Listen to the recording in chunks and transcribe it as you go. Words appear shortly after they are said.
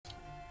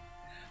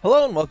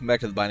Hello and welcome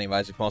back to the Binding of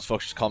Isaac. Most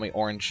folks just call me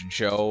Orange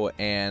Joe,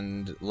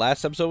 and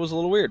last episode was a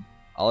little weird.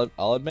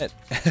 I'll admit.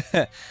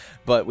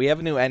 But we have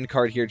a new end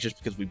card here just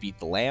because we beat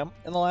the lamb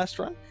in the last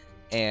run,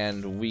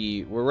 and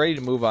we're ready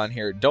to move on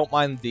here. Don't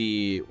mind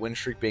the win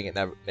streak being at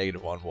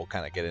 -1. We'll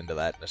kind of get into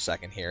that in a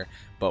second here.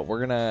 But we're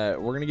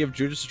gonna give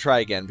Judas a try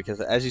again because,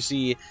 as you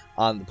see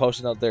on the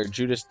post-it note there,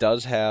 Judas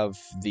does have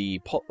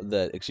the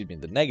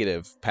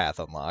negative path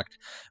unlocked,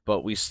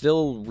 but we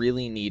still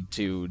really need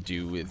to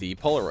do the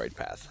Polaroid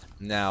path.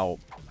 Now,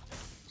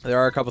 there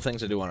are a couple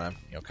things I do want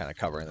to kind of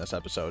cover in this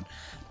episode.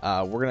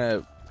 We're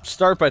gonna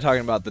start by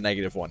talking about the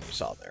 -1 you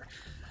saw there.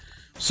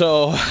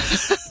 So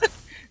it's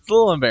a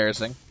little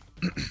embarrassing,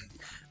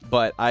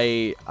 but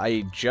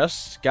I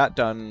just got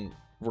done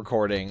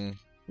recording.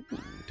 Ooh,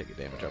 take a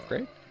damage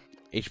upgrade.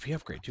 HP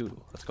upgrade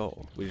too. Let's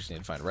go. We just need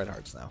to find red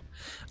hearts now.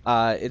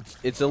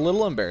 It's a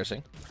little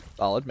embarrassing,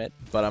 I'll admit,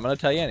 but I'm gonna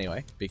tell you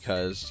anyway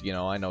because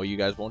I know you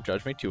guys won't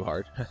judge me too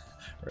hard,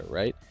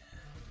 right?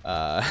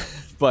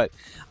 But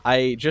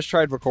I just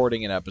tried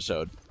recording an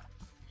episode,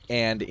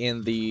 and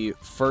in the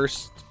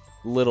first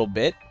little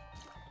bit,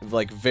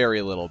 like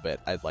very little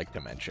bit, I'd like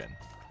to mention,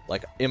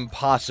 like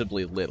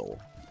impossibly little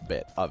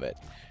bit of it,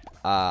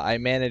 I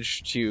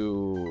managed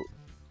to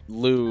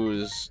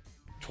lose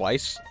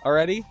twice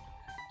already.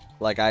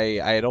 Like, I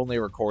had only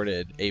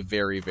recorded a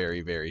very, very,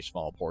 very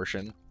small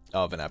portion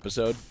of an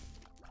episode,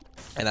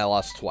 and I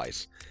lost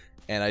twice.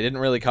 And I didn't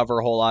really cover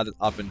a whole lot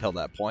up until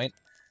that point.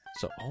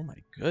 So, oh my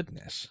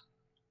goodness.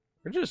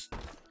 We're just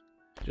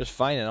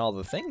finding all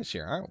the things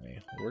here, aren't we?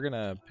 We're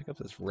gonna pick up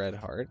this red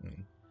heart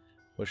and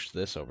push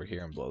this over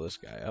here and blow this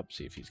guy up,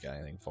 see if he's got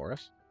anything for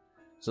us.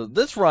 So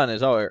this run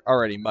is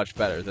already much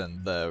better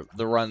than the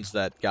runs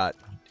that got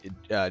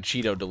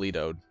Cheeto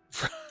Deleto'd.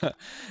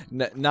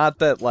 Not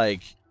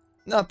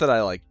that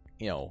I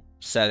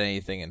said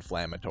anything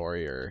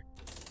inflammatory or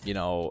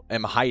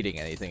am hiding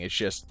anything.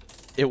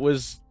 It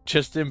was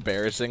just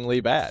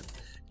embarrassingly bad.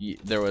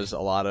 There was a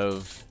lot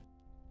of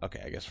I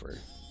guess we're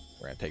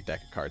gonna take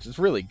deck of cards. It's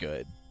really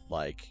good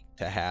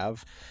to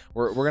have.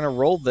 We're gonna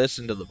roll this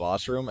into the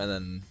boss room, and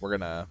then we're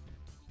gonna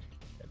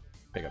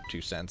pick up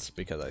 2 cents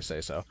because I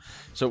say so.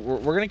 So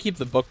we're gonna keep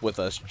the book with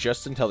us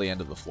just until the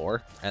end of the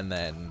floor, and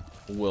then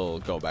we'll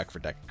go back for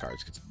deck of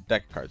cards because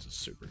deck of cards is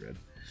super good.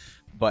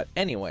 But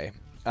anyway,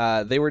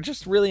 they were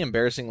just really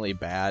embarrassingly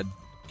bad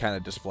kind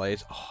of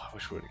displays. Oh, I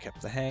wish we would have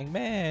kept the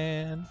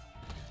hangman.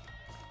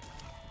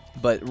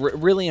 But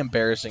really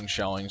embarrassing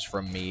showings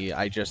from me.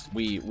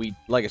 We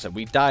like I said,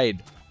 we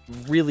died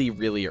really,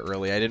 really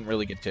early. I didn't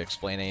really get to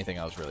explain anything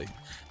I was really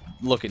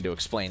looking to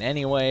explain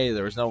anyway.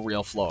 There was no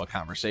real flow of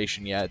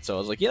conversation yet. So I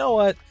was like, you know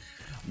what?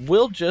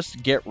 We'll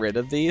just get rid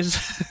of these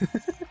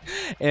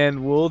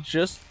and we'll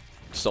just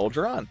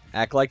soldier on.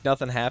 Act like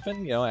nothing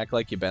happened, act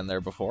like you've been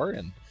there before,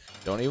 and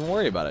don't even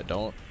worry about it.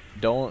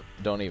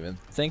 Don't even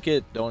think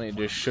it. Don't even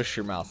just shush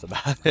your mouth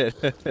about it.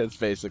 It's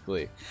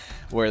basically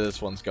where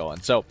this one's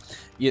going. So,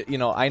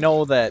 I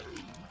know that,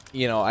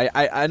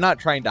 I'm not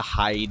trying to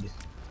hide,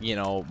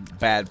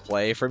 bad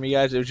play from you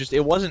guys.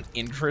 It wasn't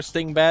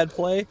interesting bad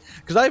play,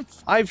 because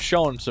I've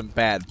shown some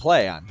bad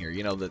play on here.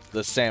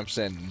 The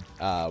Samson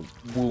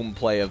womb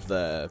play of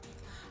the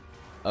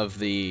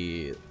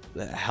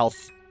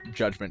health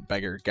judgment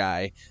beggar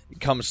guy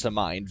comes to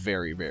mind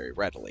very, very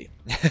readily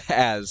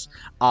as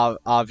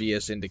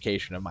obvious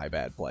indication of my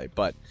bad play.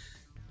 But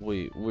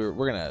we're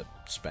gonna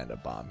spend a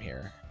bomb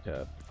here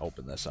to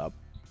open this up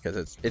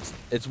because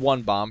it's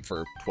 1 bomb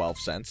for 12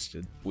 cents.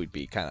 We'd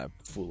be kind of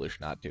foolish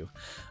not to.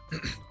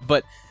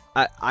 But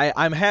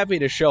I'm happy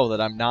to show that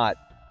I'm not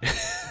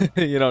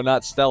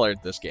not stellar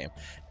at this game.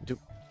 Do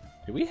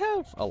we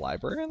have a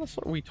library on this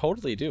one? We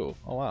totally do.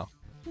 Oh wow.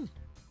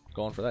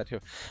 Going for that too.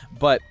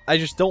 But I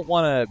just don't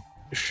want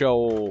to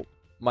show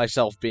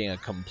myself being a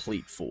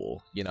complete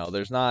fool.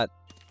 There's not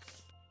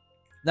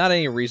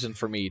any reason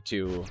for me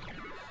to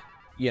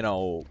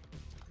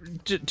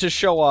to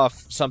show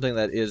off something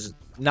that is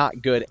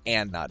not good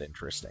and not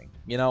interesting,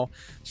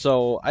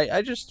 so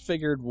I just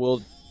figured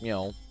we'll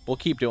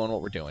keep doing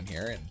what we're doing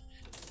here, and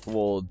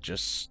we'll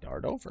just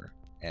start over.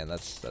 And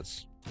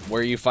that's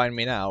where you find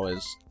me now.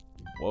 Is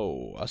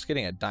whoa, us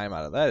getting a dime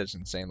out of that is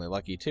insanely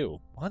lucky too.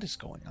 What is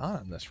going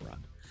on in this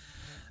run?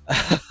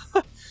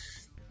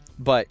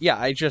 But yeah,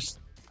 I just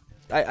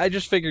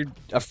figured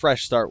a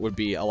fresh start would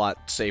be a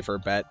lot safer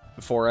bet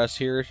for us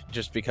here,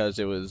 just because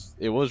it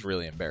was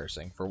really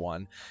embarrassing for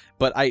one.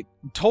 But I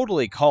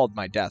totally called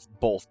my death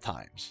both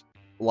times.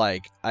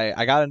 I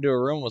got into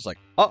a room, was like,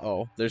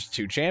 uh-oh, there's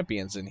 2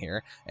 champions in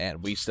here,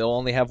 and we still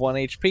only have 1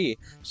 HP,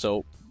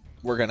 so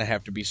we're gonna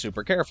have to be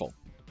super careful.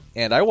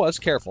 And I was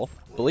careful,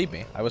 believe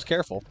me, I was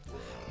careful.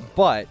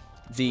 But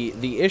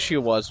the issue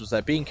was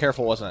that being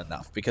careful wasn't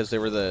enough, because they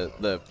were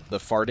the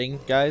farting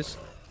guys,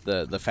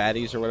 the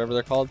fatties or whatever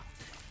they're called,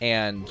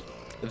 and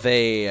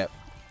I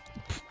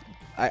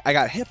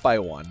got hit by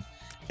one,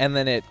 and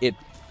then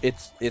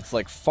it's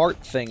like fart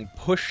thing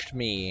pushed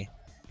me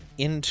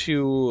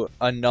into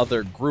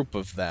another group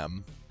of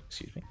them.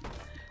 Excuse me.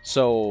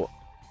 So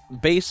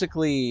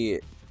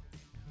basically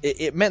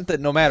it meant that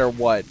no matter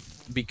what,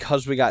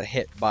 because we got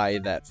hit by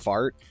that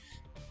fart,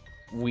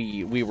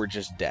 we were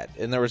just dead,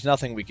 and there was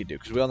nothing we could do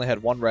because we only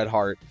had one red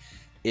heart.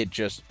 It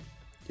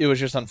was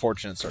just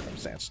unfortunate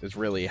circumstance is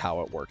really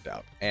how it worked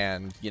out.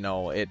 And you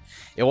know, it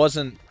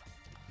wasn't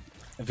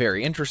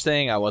very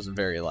interesting. I wasn't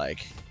very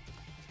like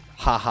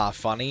haha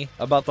funny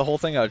about the whole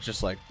thing. I was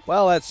just like,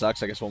 well, that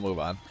sucks, I guess we'll move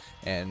on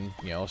and,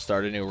 you know,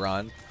 start a new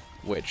run.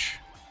 Which,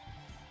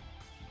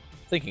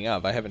 thinking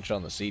of, I haven't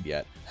shown the seed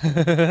yet.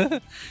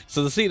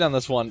 So the seed on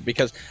this one,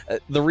 because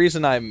the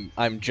reason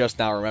I'm just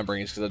now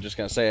remembering is because I'm just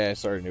gonna say I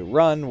started a new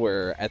run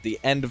where at the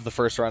end of the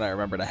first run I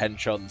remembered I hadn't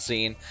shown the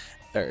seed,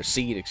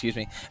 excuse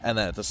me, and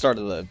then at the start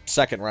of the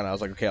second run I was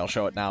like, okay, I'll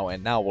show it now,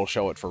 and now we'll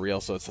show it for real.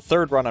 So it's the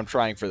third run I'm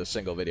trying for the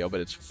single video, but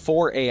it's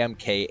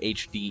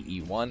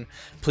 4AMKHDE1.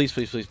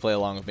 Please play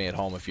along with me at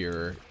home if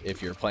you're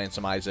playing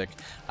some Isaac.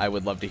 I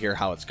would love to hear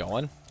how it's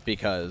going,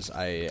 because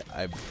I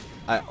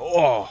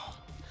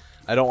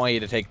don't want you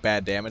to take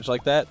bad damage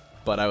like that,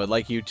 but I would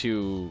like you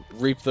to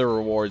reap the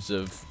rewards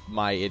of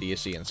my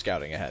idiocy and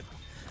scouting ahead.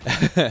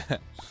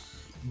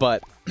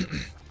 But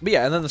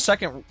yeah, and then the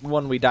second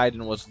one we died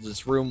in was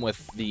this room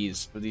with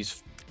these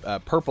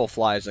purple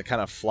flies that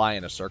kind of fly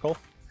in a circle.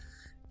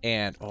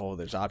 And, oh,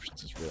 there's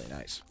options. It's really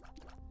nice.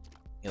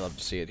 You'll love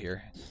to see it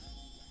here.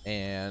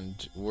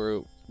 And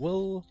we'll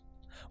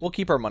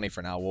keep our money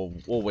for now.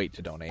 We'll wait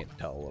to donate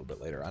until a little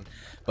bit later on.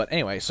 But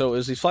anyway, so it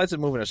was these flies that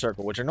move in a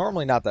circle, which are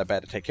normally not that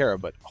bad to take care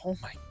of, but oh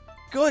my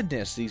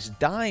goodness, these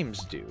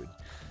dimes, dude.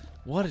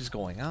 What is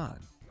going on?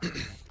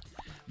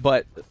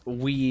 But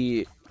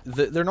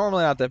they're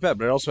normally not that bad,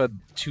 but it also had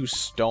two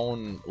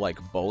stone, like,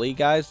 bully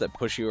guys that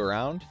push you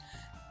around,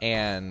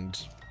 and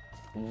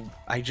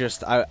I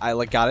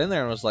like got in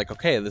there and was like,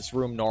 okay, this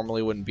room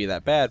normally wouldn't be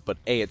that bad, but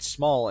A, it's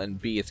small, and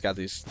B, it's got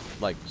these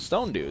like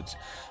stone dudes,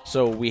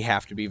 so we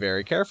have to be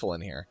very careful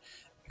in here.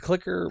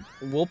 Clicker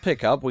we'll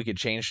pick up. We could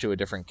change to a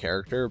different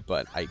character,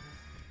 but I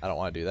don't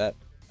want to do that.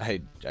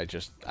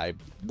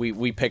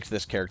 We picked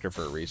this character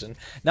for a reason.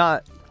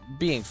 Not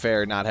being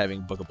fair, not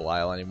having Bookable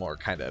Isle anymore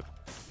kind of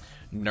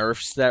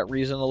nerfs that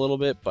reason a little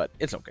bit, but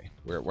it's okay.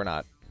 We're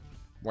not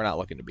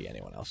looking to be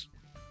anyone else.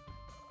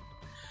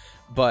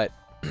 But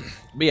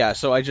yeah,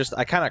 so I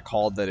kind of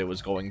called that it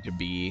was going to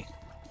be,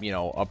 you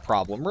know, a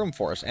problem room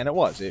for us, and it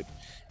was.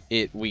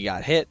 We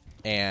got hit,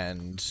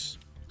 and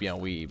you know,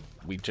 we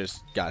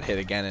just got hit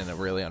again in a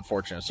really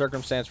unfortunate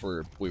circumstance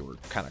where we were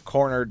kind of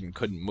cornered and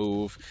couldn't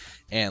move,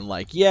 and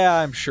like, yeah,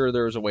 I'm sure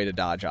there was a way to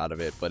dodge out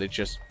of it, but it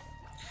just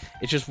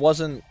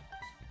wasn't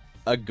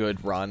a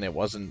good run. It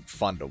wasn't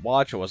fun to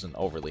watch. It wasn't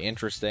overly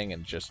interesting,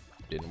 and just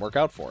didn't work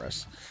out for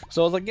us.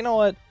 So I was like, you know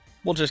what?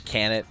 We'll just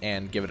can it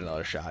and give it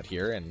another shot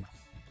here, and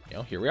you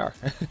know, here we are,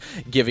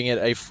 giving it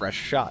a fresh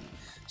shot.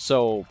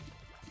 So,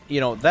 you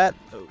know,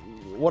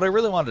 what I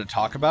really wanted to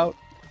talk about,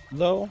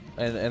 though,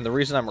 and the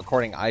reason I'm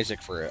recording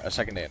Isaac for a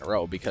second day in a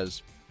row,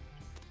 because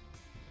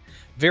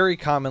very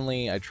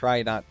commonly I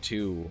try not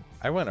to.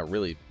 I went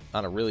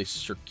on a really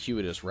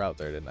circuitous route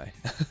there, didn't I?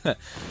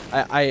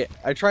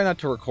 I try not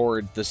to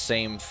record the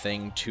same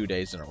thing 2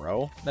 days in a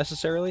row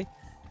necessarily.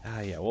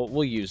 Yeah,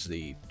 we'll use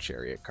the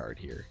chariot card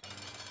here.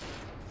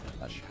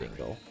 Not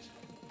dingle.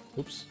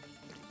 Oops.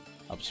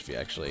 Helps if you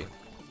actually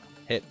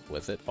hit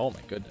with it. Oh my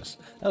goodness,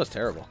 that was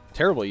terrible.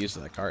 Terrible use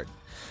of that card.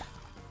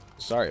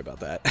 Sorry about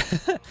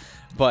that.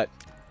 But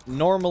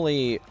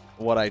normally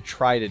what I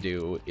try to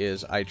do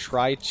is I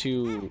try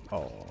to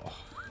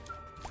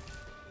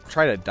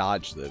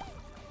dodge the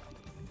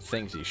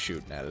things he's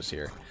shooting at us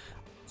here,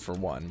 for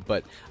one.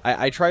 But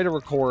I try to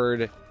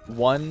record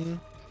one...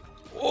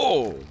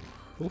 Oh!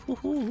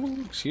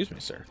 Excuse me,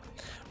 sir.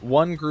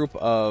 One group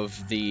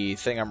of the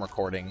thing I'm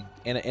recording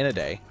in a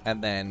day,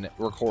 and then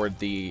record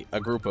a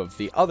group of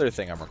the other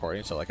thing I'm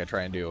recording. So like I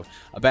try and do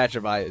a batch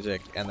of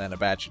Isaac, and then a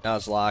batch of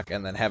Nuzlocke,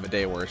 and then have a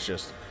day where it's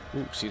just...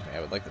 Ooh, excuse me,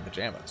 I would like the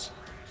pajamas.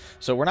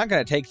 So we're not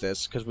going to take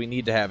this, because we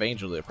need to have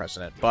Angel the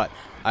precedent, but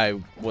I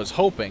was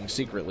hoping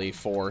secretly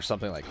for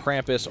something like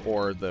Krampus,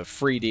 or the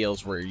free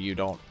deals where you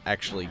don't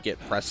actually get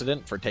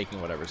precedent for taking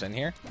whatever's in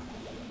here.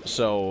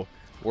 So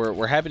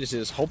we're happy to see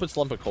this. Hope it's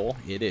Lump of Coal.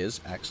 It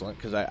is. Excellent,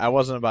 because I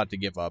wasn't about to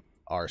give up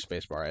our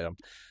spacebar item.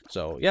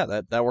 So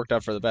yeah, that worked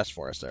out for the best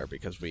for us there,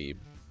 because we,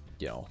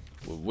 you know,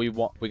 we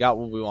got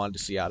what we wanted to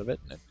see out of it,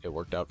 and it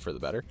worked out for the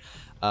better.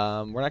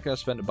 We're not going to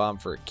spend a bomb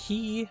for a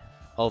key,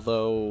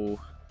 although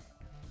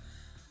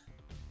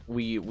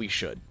we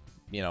should.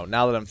 You know,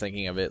 now that I'm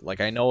thinking of it,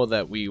 like, I know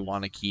that we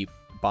want to keep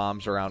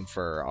bombs around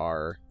for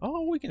our...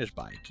 Oh, we can just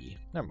buy a key.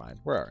 Never mind.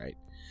 We're alright.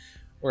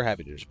 We're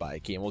happy to just buy a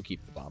key, and we'll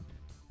keep the bomb.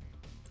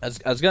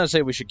 I was going to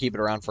say we should keep it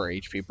around for our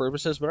HP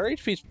purposes, but our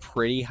HP is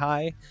pretty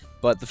high.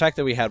 But the fact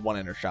that we had one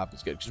in our shop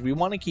is good, because we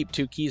want to keep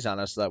 2 keys on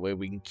us, so that way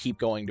we can keep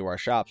going to our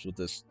shops with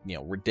this, you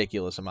know,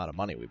 ridiculous amount of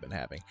money we've been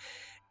having.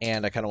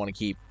 And I kind of want to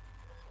keep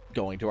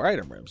going to our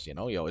item rooms, you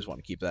know? You always want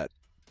to keep that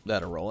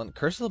a rolling.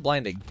 Curse of the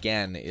Blind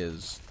again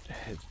it's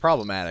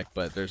problematic,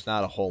 but there's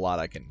not a whole lot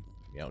I can,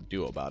 you know,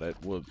 do about it.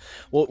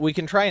 We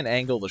can try and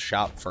angle the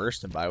shop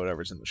first and buy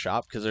whatever's in the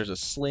shop, because there's a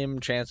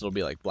slim chance it'll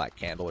be like Black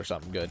Candle or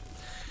something good.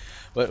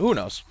 But who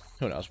knows?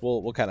 Who knows?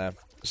 We'll kind of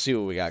see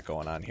what we got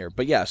going on here.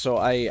 But yeah, so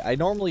I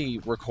normally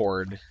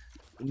record.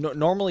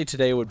 Normally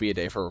today would be a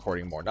day for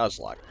recording more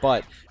Nuzlocke,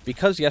 but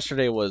because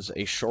yesterday was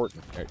a short,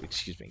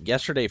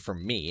 yesterday for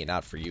me,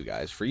 not for you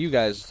guys. For you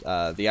guys,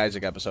 the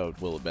Isaac episode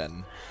will have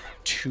been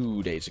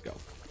 2 days ago.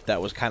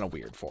 That was kind of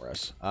weird for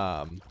us.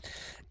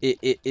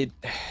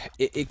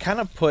 It kind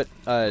of put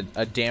a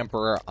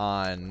damper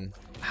on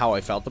how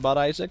I felt about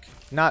Isaac.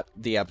 Not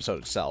the episode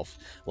itself.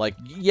 Like,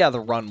 yeah,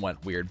 the run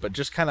went weird, but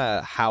just kind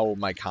of how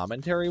my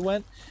commentary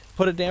went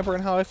put a damper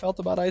on how I felt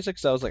about Isaac.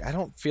 So I was like, I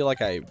don't feel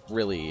like I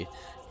really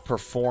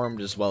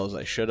performed as well as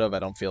I should have. I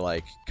don't feel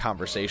like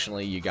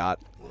conversationally you got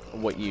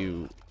what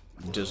you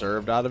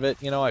deserved out of it.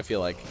 You know, I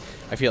feel like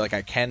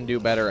I can do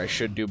better. I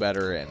should do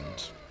better, and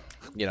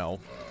you know,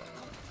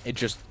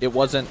 it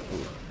wasn't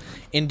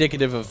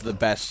indicative of the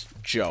best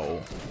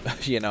Joe.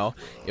 You know,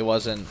 it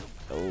wasn't.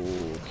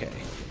 Okay,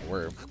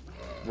 we're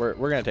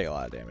gonna take a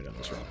lot of damage on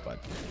this run, but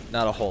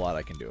not a whole lot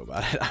I can do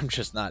about it. I'm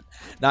just not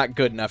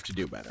good enough to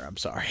do better. I'm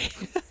sorry.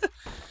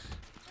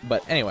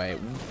 But anyway,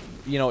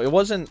 you know, it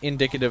wasn't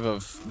indicative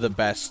of the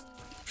best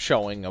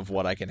showing of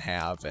what I can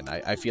have, and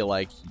I feel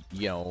like,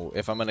 you know,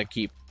 if I'm gonna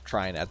keep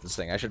trying at this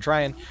thing, I should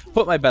try and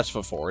put my best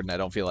foot forward, and I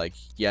don't feel like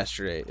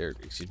yesterday, or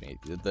excuse me,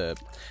 the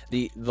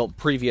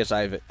previous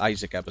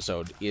Isaac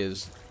episode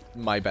is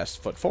my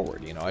best foot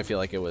forward. You know, I feel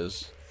like it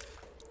was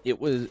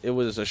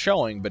a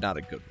showing, but not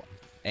a good one.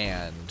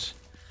 And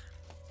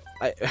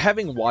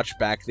having watched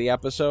back the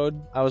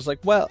episode, I was like,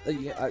 well,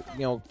 you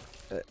know,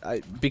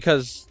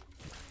 because.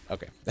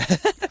 Okay,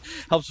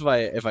 helps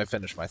if I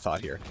finish my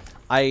thought here.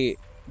 I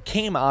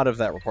came out of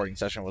that recording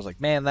session and was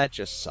like, man, that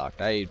just sucked.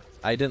 I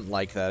didn't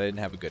like that. I didn't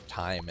have a good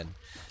time, and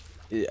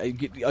a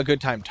good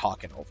time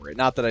talking over it.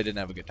 Not that I didn't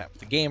have a good time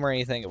with the game or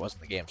anything. It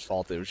wasn't the game's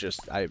fault. It was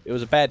just it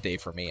was a bad day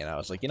for me, and I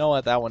was like, you know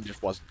what, that one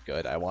just wasn't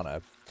good. I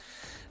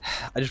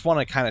just want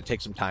to kind of take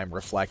some time,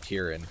 reflect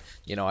here, and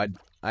you know,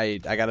 I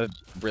gotta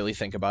really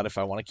think about if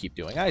I want to keep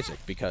doing Isaac,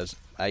 because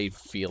I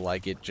feel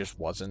like it just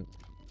wasn't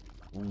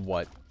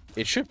what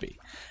it should be.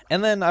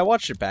 And then I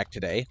watched it back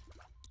today,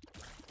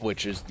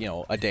 which is, you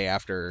know, a day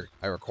after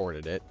I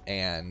recorded it,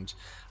 and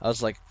I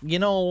was like, you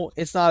know,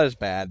 it's not as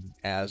bad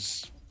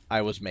as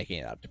I was making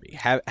it out to be.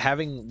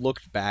 Having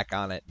looked back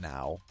on it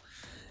now,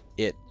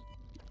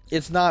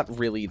 it's not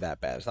really that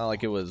bad. It's not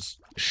like it was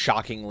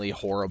shockingly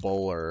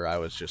horrible, or I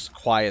was just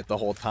quiet the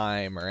whole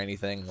time, or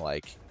anything.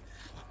 Like,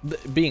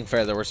 being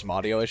fair, there were some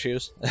audio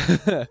issues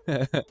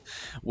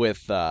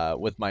with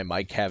my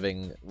mic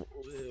having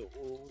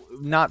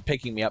not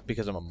picking me up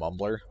because I'm a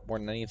mumbler more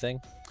than anything,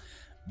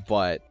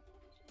 but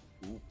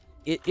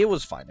it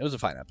was fine. It was a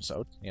fine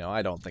episode. You know,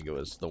 I don't think it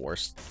was the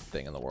worst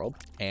thing in the world.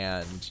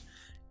 And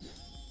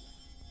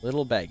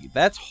little baggy,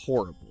 that's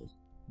horrible.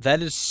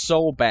 That is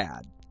so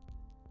bad.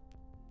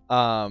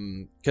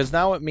 Because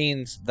now it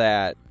means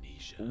that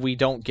we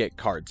don't get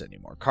cards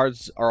anymore.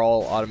 Cards are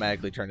all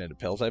automatically turned into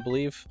pills, I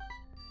believe.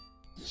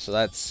 So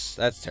that's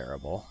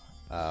terrible.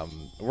 I'm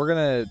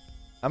gonna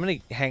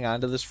hang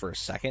on to this for a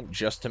second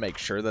just to make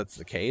sure that's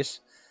the case.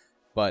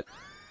 But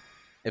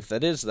if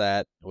that is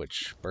that,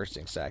 which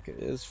bursting sack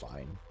is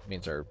fine. It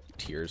means our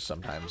tears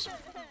sometimes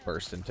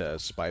burst into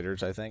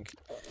spiders, I think.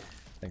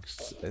 I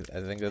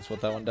think that's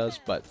what that one does.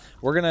 But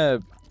we're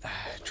gonna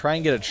try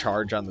and get a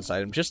charge on this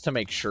item just to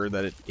make sure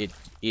that it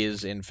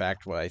is in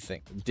fact what I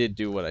think did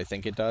do what I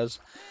think it does.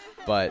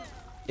 But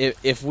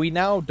if we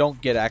now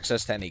don't get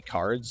access to any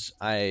cards,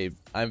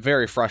 I'm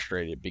very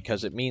frustrated,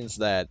 because it means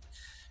that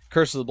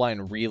Curse of the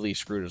Blind really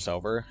screwed us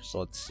over. So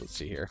let's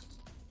see here.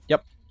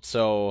 Yep.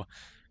 So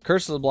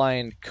Curse of the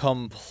Blind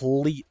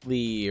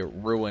completely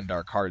ruined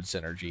our card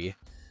synergy.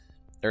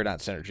 Or not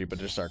synergy, but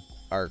just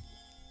our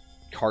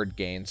card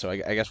gain. So I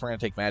guess we're going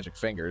to take Magic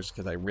Fingers,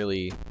 because I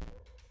really...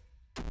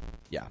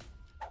 Yeah.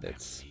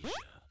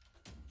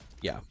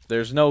 Yeah.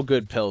 There's no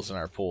good pills in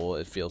our pool,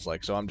 it feels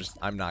like. So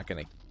I'm not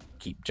going to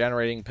keep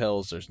generating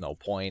pills. There's no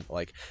point.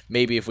 Like,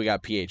 maybe if we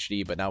got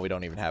PhD, but now we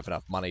don't even have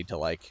enough money to,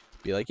 like,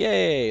 be like,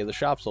 yay, the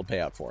shops will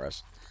pay out for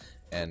us.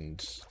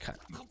 And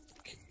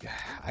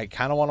I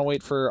kind of want to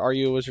wait for Are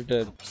You a Wizard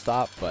to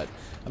stop, but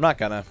I'm not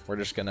gonna. We're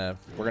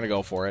gonna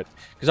go for it,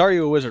 because Are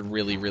You a Wizard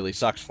really, really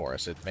sucks for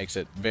us. It makes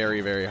it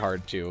very, very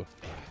hard to...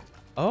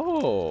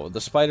 Oh,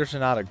 the spiders are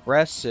not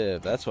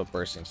aggressive. That's what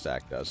Bursting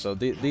Stack does. So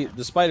the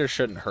spiders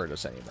shouldn't hurt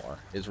us anymore,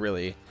 is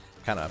really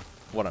kind of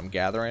what I'm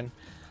gathering.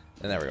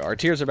 And there we go. Our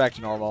tears are back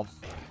to normal,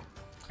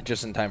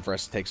 just in time for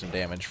us to take some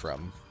damage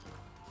from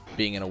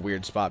being in a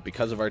weird spot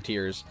because of our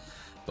tears.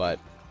 But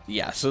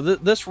yeah, so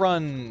this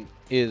run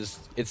is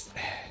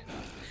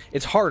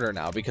it's harder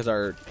now because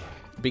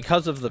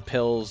of the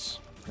pills,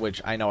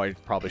 which I know I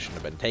probably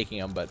shouldn't have been taking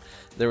them, but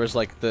there was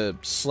like the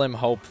slim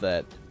hope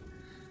that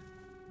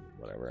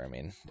whatever. I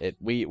mean,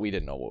 we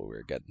didn't know what we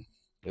were getting.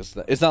 It's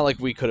not like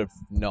we could have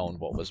known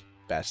what was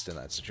best in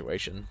that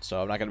situation. So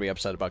I'm not gonna be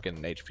upset about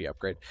getting an HP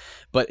upgrade,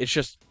 but it's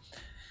just,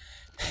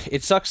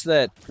 it sucks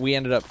that we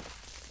ended up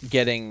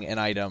getting an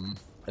item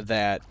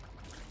that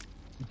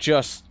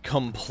just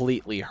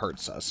completely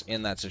hurts us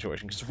in that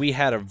situation, because we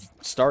had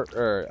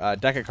a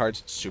deck of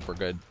cards, super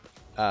good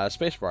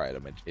spacebar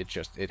item.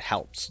 It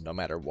helps no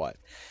matter what.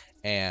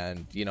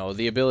 And, you know,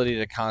 the ability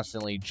to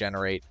constantly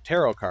generate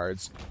tarot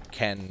cards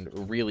can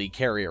really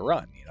carry a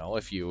run. You know,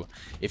 if you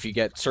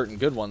get certain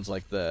good ones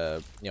like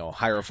the, you know,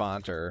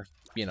 Hierophant, or,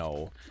 you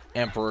know,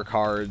 Emperor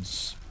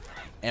cards,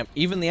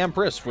 even the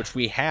Empress, which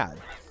we had,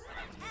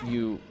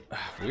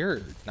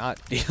 we're not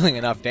dealing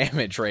enough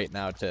damage right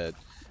now to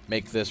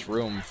make this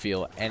room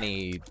feel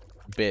any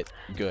bit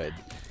good,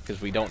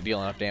 because we don't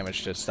deal enough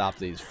damage to stop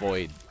these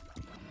void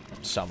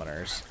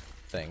summoners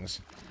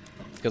things.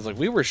 Because, like,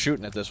 we were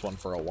shooting at this one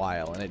for a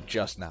while, and it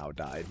just now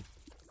died.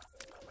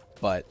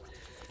 But,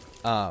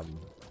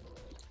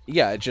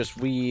 yeah, it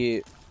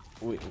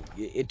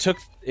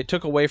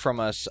took away from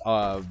us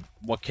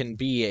what can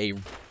be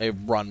a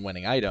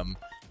run-winning item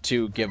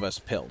to give us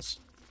pills.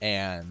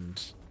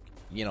 And,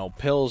 you know,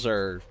 pills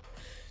are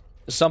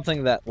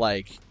something that,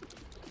 like,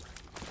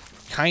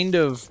 kind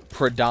of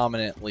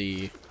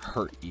predominantly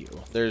hurt you.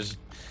 There's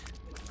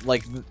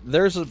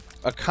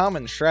a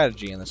common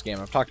strategy in this game,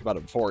 I've talked about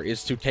it before,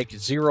 is to take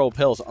 0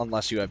 pills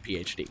unless you have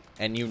PhD,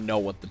 and you know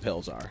what the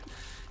pills are.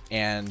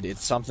 And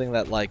it's something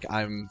that, like,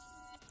 I'm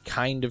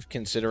kind of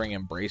considering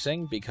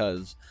embracing,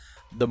 because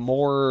the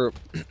more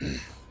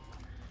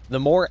the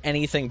more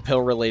anything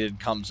pill-related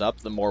comes up,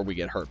 the more we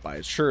get hurt by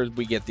it. Sure,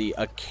 we get the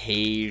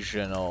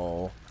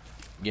occasional,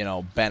 you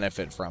know,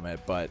 benefit from it,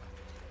 but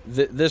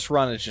this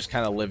run is just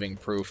kind of living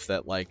proof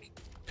that, like,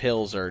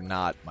 pills are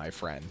not my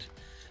friend.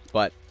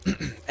 But,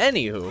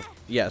 anywho,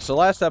 yeah, so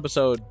last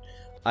episode,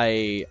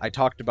 I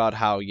talked about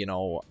how, you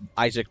know,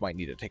 Isaac might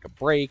need to take a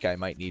break, I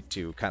might need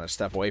to kind of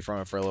step away from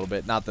it for a little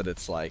bit. Not that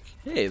it's like,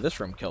 hey, this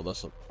room killed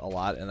us a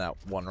lot in that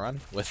one run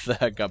with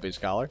the Guppy's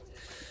Collar.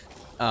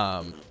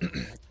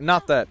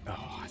 Not that,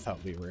 oh, I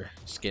thought we were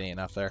skinny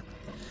enough there.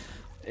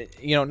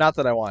 You know, not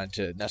that I wanted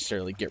to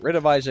necessarily get rid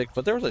of Isaac,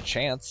 but there was a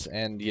chance,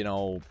 and, you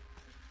know,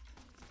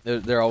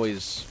 there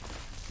always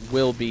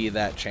will be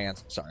that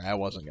chance. Sorry, I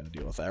wasn't going to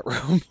deal with that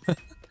room.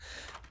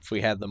 If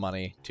we had the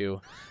money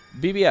to.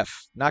 BBF,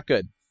 not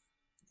good.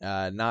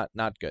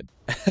 Not good.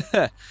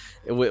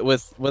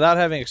 Without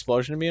having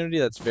explosion immunity,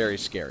 that's very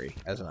scary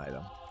as an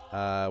item.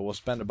 We'll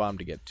spend a bomb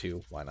to get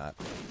 2. Why not?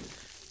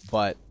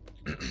 But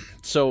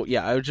so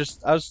yeah, I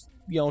was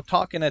you know,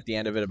 talking at the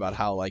end of it about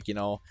how, like, you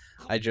know,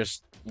 I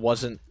just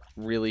wasn't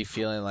really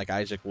feeling like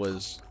Isaac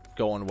was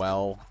going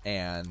well,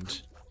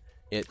 and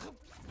it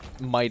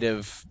might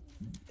have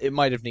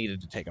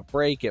needed to take a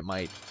break. It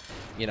might,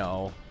 you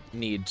know,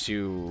 need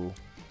to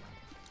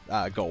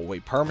go away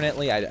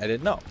permanently. I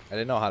didn't know. I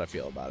didn't know how to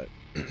feel about it.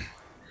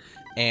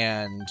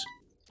 And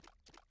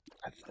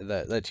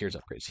the tears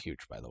upgrade is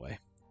huge, by the way.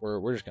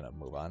 We're just gonna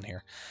move on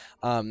here.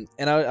 And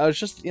I was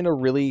just in a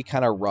really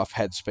kind of rough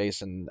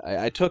headspace, and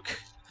I took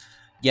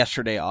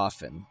yesterday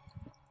off,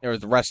 or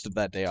the rest of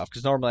that day off,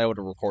 because normally I would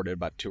have recorded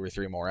about 2 or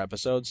 3 more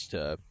episodes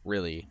to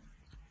really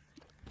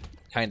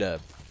kind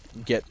of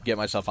get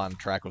myself on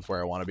track with where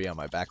I want to be on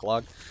my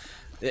backlog.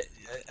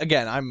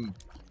 Again, I'm,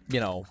 you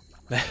know,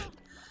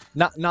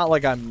 not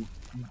like I'm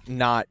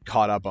not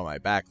caught up on my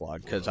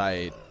backlog, because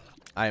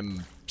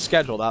I'm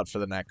scheduled out for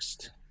the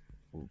next,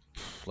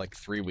 like,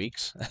 3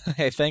 weeks,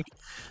 I think.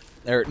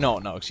 Or no,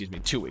 excuse me,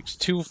 2 weeks.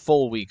 2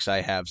 full weeks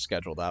I have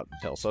scheduled out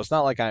until. So it's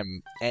not like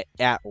I'm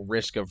at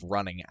risk of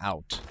running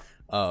out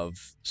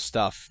of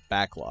stuff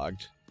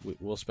backlogged.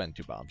 We'll spend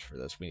 2 bombs for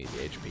this. We need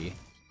the HP,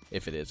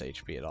 if it is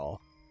HP at all.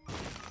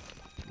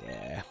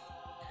 Yeah.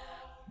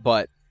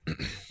 But,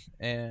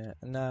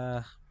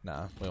 nah,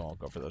 we won't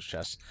go for those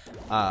chests.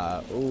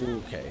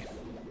 Okay.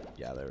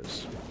 Yeah,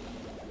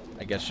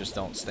 I guess just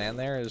don't stand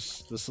there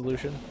is the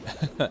solution.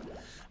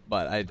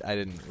 But I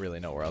didn't really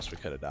know where else we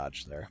could have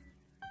dodged there.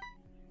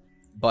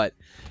 But,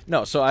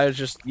 no, so I was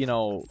just, you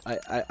know,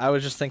 I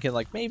was just thinking,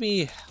 like,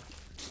 maybe,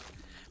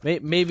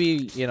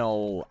 you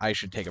know, I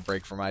should take a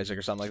break from Isaac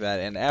or something like that.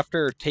 And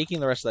after taking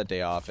the rest of that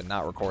day off and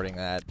not recording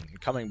that, and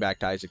coming back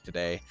to Isaac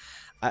today,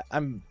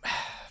 I'm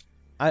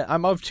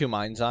of 2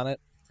 minds on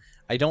it.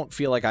 I don't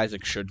feel like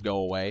Isaac should go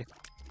away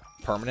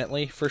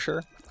permanently, for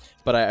sure.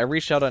 But I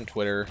reached out on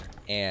Twitter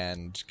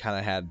and kind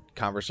of had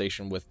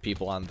conversation with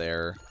people on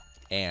there,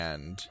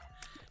 and,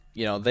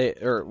 you know,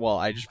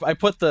 I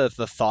put the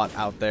thought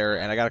out there,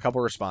 and I got a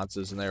couple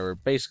responses, and they were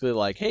basically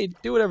like, hey,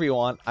 do whatever you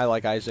want. I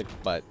like Isaac,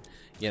 but,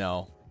 you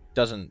know,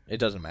 it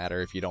doesn't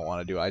matter. If you don't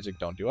want to do Isaac,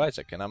 don't do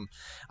Isaac. And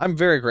I'm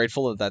very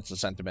grateful that that's the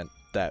sentiment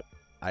that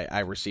I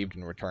received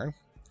in return,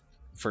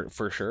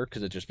 for sure,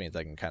 because it just means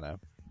I can kind of,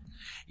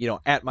 you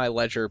know, at my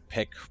leisure,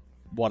 pick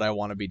what I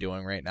want to be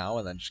doing right now,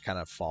 and then just kind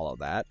of follow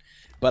that.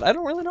 But I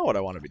don't really know what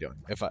I want to be doing,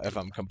 if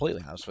I'm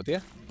completely honest with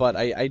you. But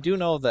I do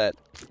know that,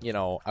 you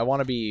know, I want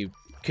to be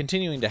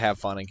continuing to have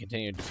fun and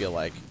continuing to feel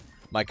like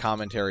my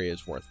commentary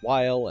is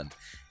worthwhile. And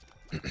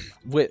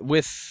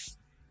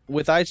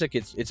with Isaac,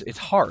 it's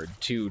hard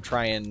to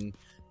try and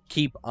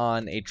keep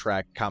on a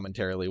track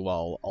commentarily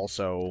while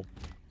also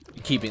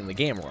keeping the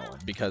game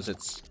rolling, because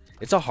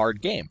it's a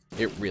hard game.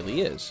 It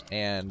really is.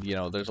 And, you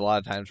know, there's a lot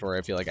of times where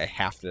I feel like I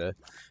have to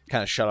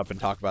kind of shut up and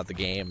talk about the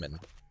game, and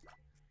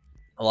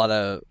a lot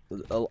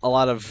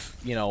of,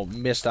 you know,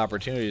 missed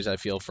opportunities I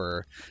feel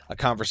for a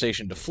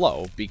conversation to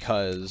flow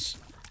because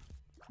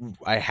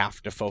I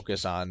have to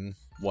focus on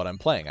what I'm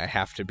playing. I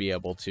have to be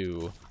able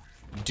to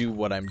do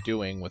what I'm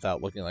doing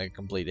without looking like a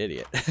complete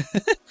idiot.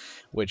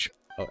 Which,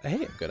 oh,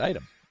 hey, a good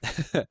item.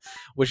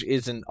 Which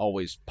isn't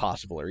always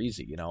possible or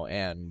easy, you know,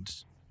 and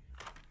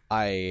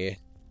I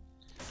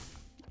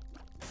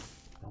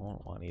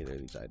don't want either of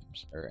these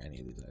items, or any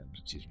of these items,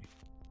 excuse me.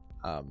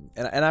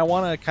 And I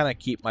want to kind of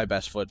keep my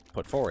best foot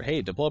put forward.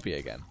 Hey, Diplopia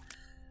again.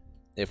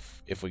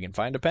 If we can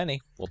find a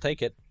penny, we'll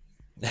take it.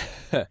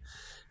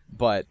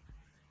 But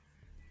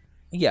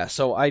yeah,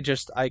 so I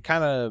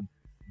kind of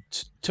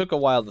took a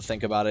while to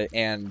think about it,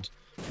 and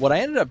what I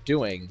ended up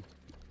doing,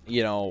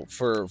 you know,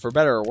 for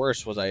better or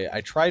worse, was I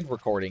tried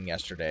recording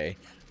yesterday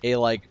a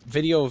like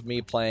video of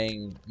me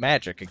playing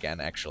Magic again,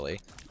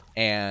 actually,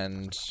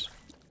 and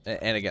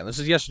again, this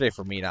is yesterday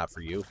for me, not for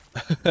you.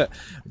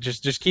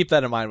 just keep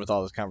that in mind with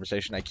all this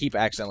conversation. I keep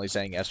accidentally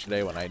saying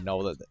yesterday when I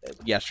know that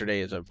yesterday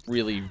is a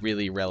really,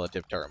 really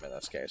relative term in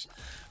this case.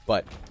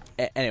 But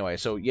anyway,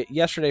 so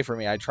yesterday for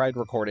me, I tried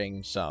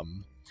recording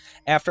some.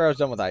 After I was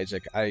done with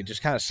Isaac, I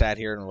just kind of sat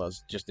here and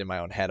was just in my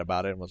own head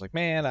about it and was like,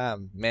 man,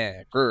 I'm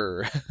meh,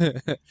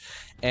 grr.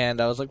 And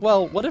I was like,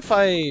 well, what if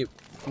I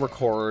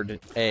record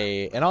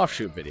an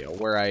offshoot video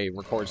where I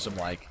record some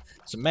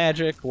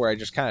Magic, where I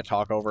just kind of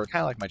talk over,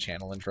 kind of like my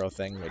channel intro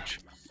thing, which,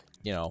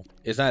 you know,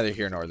 is neither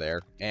here nor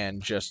there,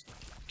 and just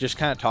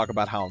kind of talk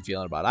about how I'm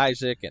feeling about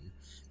Isaac and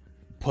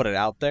put it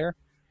out there.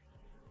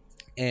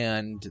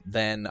 And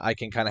then I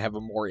can kind of have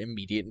a more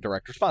immediate and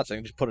direct response. I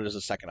can just put it as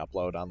a second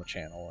upload on the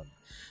channel and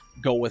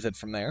go with it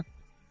from there.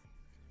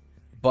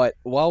 But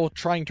while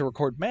trying to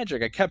record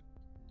Magic, I kept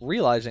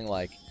realizing,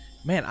 like,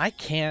 man, I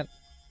can't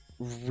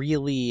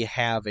really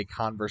have a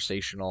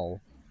conversational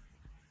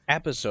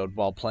episode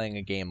while playing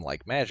a game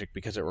like Magic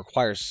because it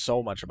requires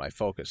so much of my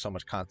focus, so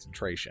much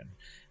concentration.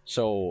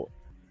 So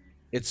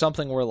it's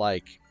something where,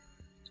 like,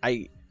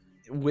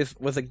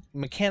 with a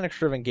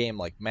mechanics-driven game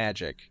like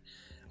Magic,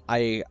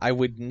 I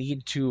would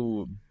need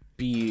to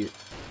be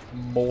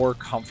more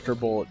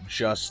comfortable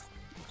just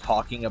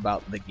talking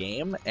about the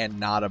game and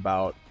not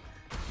about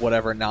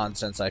whatever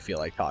nonsense I feel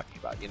like talking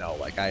about. You know,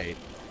 like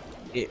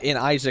in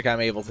Isaac,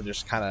 I'm able to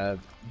just kind of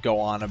go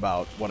on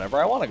about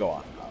whatever I want to go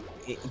on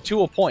about,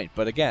 to a point.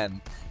 But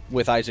again,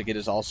 with Isaac, it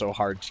is also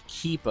hard to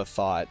keep a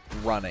thought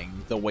running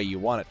the way you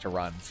want it to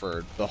run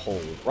for the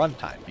whole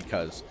runtime,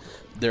 because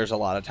there's a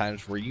lot of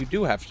times where you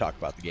do have to talk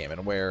about the game,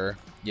 and where,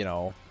 you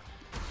know,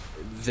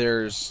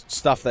 there's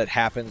stuff that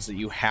happens that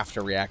you have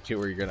to react to,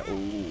 or you're gonna,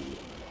 ooh,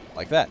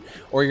 like that,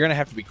 or you're gonna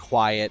have to be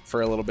quiet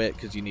for a little bit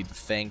because you need to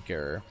think,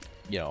 or,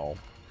 you know,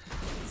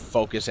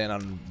 focus in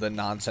on the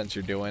nonsense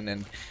you're doing.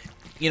 And,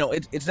 you know,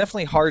 it's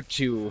definitely hard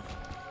to,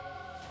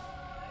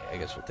 I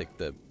guess we'll take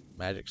the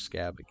Magic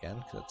Scab again,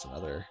 because that's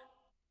another,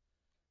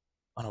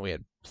 oh no, we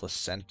had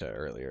Placenta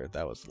earlier.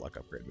 That was the luck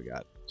upgrade we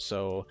got.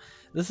 So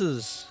this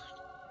is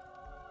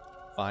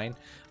fine.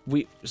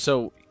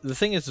 So the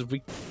thing is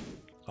we,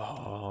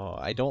 oh,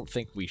 I don't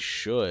think we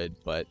should,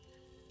 but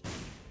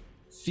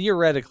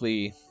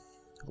theoretically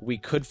we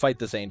could fight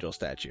this angel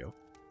statue.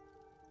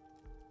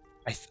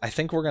 I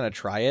think we're going to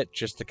try it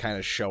just to kind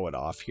of show it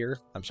off here.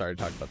 I'm sorry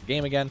to talk about the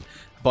game again,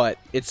 but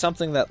it's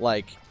something that,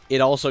 like, it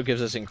also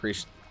gives us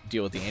increased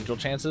deal with the angel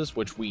chances,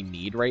 which we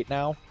need right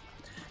now,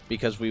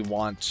 because we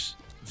want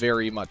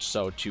very much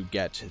so to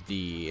get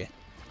the...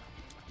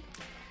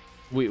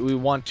 We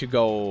want to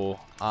go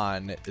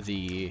on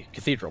the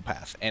cathedral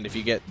path, and if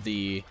you get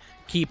the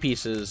key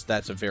pieces,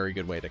 that's a very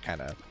good way to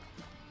kind of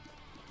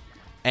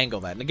angle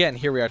that. And again,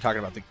 here we are talking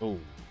about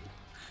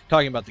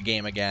the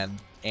game again,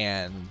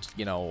 and,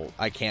 you know,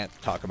 I can't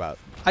talk about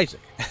Isaac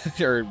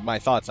or my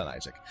thoughts on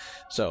Isaac.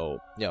 So,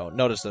 you know,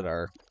 notice that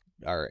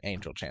our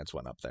angel chance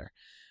went up there.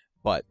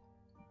 But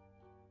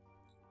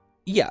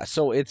yeah,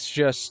 so it's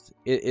just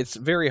it's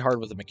very hard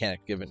with a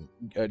mechanic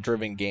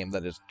driven game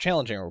that is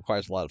challenging and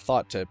requires a lot of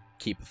thought to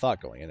keep the thought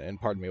going.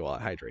 And pardon me while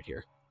I hydrate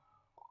here.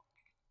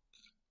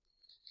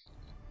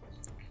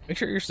 Make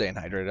sure you're staying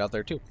hydrated out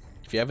there too.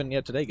 If you haven't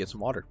yet today, get some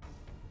water.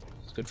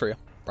 It's good for you,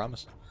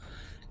 promise.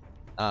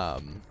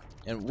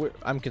 And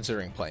I'm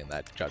considering playing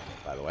that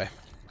Judgment, by the way.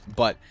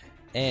 But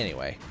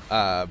anyway,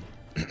 so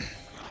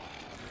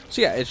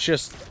yeah, it's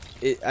just,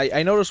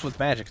 I noticed with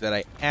Magic that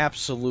I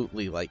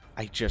absolutely, like,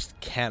 I just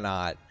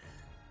cannot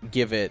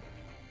give it,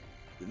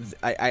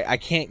 I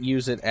can't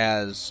use it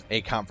as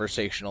a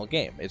conversational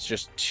game. It's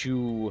just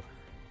too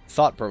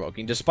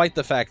thought-provoking, despite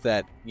the fact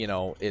that, you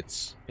know,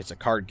 it's a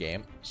card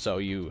game, so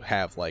you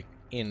have, like,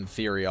 in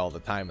theory, all the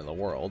time in the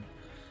world.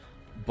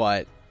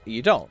 But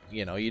you don't,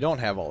 you know, you don't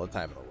have all the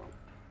time in the world.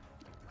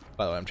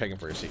 By the way, I'm checking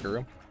for a secret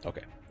room.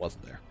 Okay,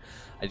 wasn't there.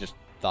 I just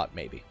thought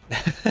maybe.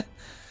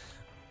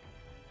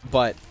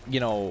 But,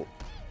 you know,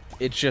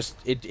 it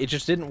just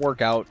didn't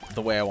work out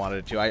the way I wanted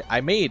it to.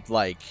 I made,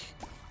 like,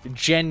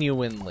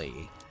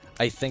 genuinely,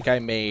 I think I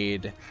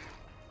made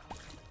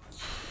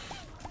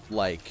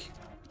like,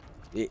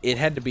 it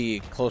had to be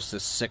close to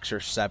 6 or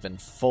 7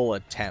 full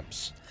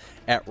attempts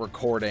at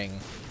recording.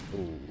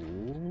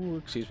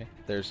 Ooh, excuse me.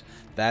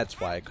 That's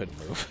why I couldn't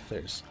move.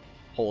 There's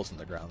holes in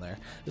the ground there.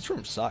 This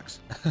room sucks.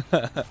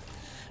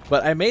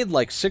 But I made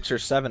like 6 or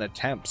 7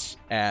 attempts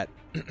at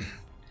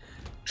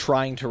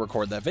trying to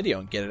record that video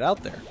and get it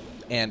out there,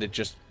 and it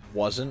just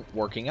wasn't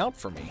working out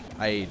for me.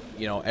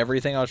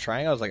 Everything I was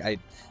trying, I was like, I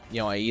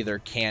either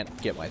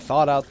can't get my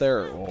thought out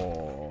there,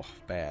 or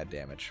bad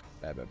damage,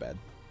 bad.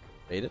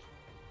 Bait it,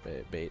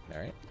 bait. All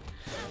right,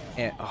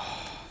 and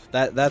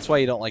that's why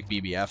you don't like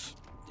BBF.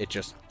 It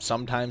just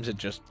sometimes it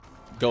just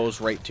goes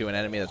right to an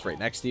enemy that's right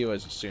next to you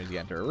as soon as you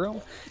enter a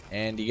room,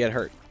 and you get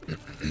hurt.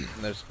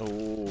 There's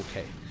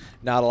okay,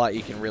 not a lot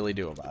you can really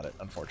do about it,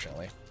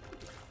 unfortunately.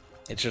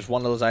 It's just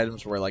one of those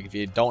items where, like, if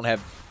you don't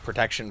have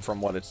protection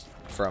from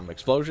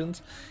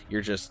explosions,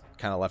 you're just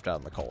kind of left out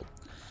in the cold.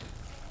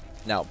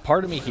 Now,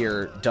 part of me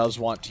here does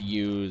want to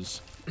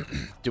use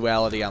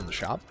duality on the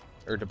shop,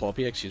 or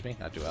diplopia, excuse me,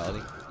 not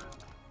duality.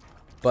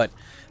 But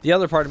the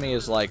other part of me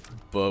is like,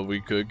 but we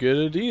could get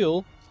a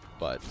deal.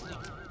 But,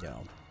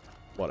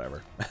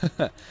 whatever.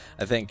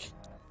 I think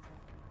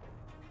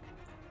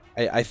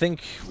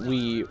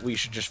we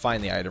should just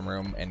find the item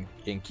room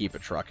and keep a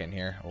truck in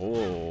here.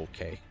 Oh,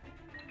 okay.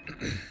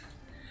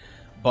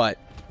 But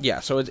yeah,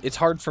 so it's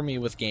hard for me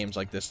with games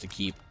like this to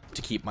keep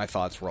my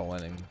thoughts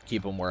rolling and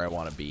keep them where I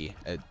want to be.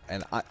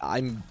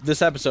 And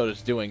this episode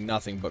is doing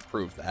nothing but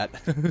prove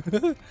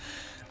that.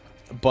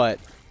 But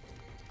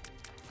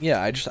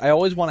yeah, I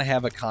always want to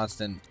have a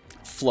constant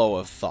flow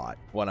of thought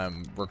when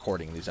I'm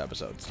recording these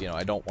episodes.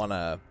 I don't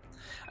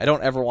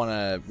ever want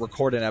to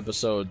record an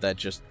episode that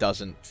just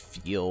doesn't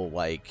feel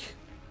like,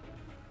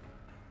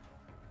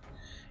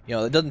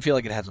 it doesn't feel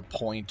like it has a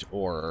point,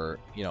 or,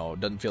 it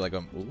doesn't feel like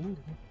I'm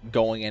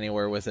going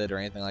anywhere with it or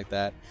anything like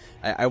that.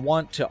 I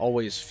want to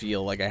always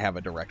feel like I have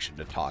a direction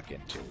to talk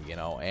into,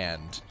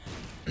 and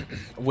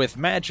with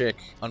Magic,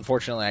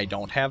 unfortunately, I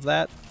don't have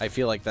that. I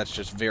feel like that's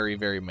just very,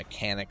 very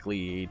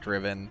mechanically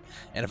driven,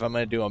 and if I'm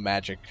going to do a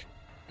Magic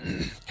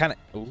kind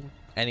of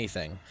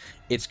anything,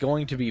 it's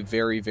going to be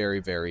very, very,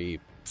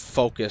 very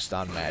focused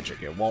on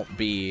Magic. It won't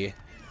be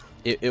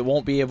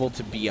able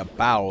to be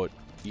about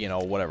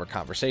whatever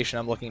conversation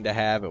I'm looking to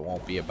have. It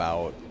won't be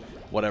about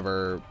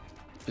whatever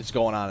is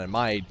going on in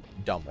my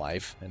dumb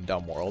life and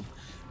dumb world,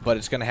 but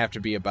it's going to have to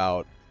be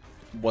about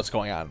what's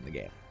going on in the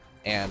game.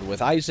 And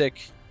with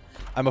Isaac,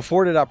 I'm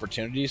afforded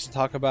opportunities to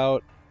talk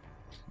about,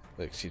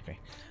 excuse me,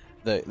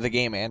 the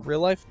game and real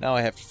life. Now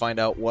I have to find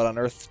out what on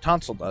earth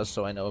Tonsil does,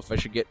 so I know if I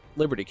should get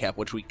Liberty Cap,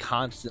 which we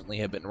constantly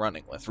have been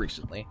running with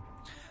recently.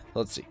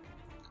 Let's see.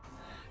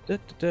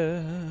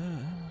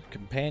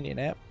 Companion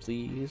app,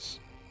 please.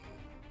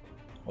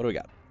 What do we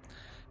got?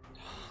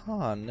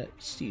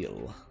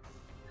 Tonsil.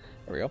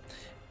 There we go.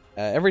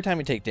 Every time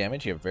you take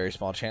damage, you have a very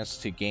small chance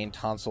to gain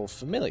Tonsil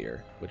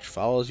Familiar, which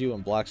follows you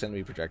and blocks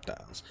enemy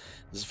projectiles.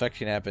 This effect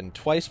can happen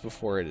twice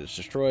before it is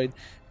destroyed.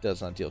 It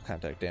does not deal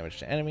contact damage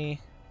to enemy.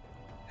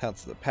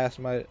 Counts as a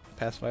passive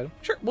item.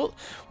 Sure,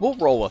 we'll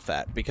roll with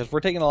that, because we're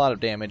taking a lot of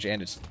damage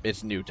and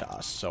it's new to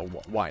us, so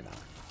why not?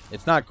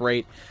 It's not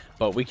great,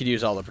 but we could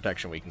use all the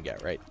protection we can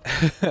get, right?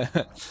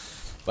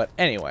 But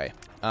anyway,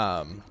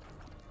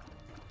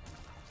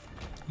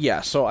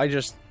 yeah, so I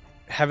just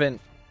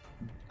haven't...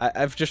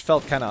 I've just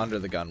felt kind of under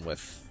the gun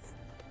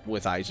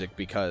with Isaac,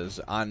 because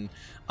on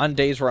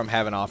days where I'm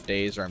having off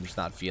days or I'm just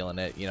not feeling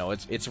it,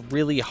 it's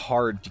really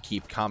hard to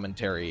keep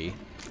commentary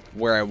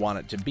where I want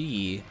it to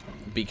be,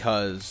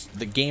 because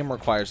the game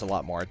requires a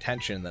lot more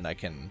attention than I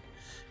can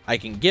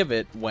give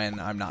it when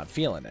I'm not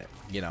feeling it,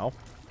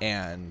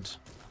 And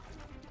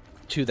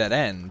to that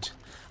end,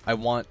 I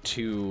want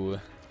to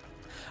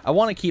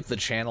keep the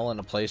channel in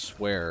a place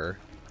where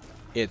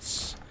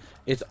it's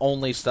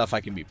only stuff I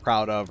can be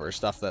proud of, or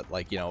stuff that,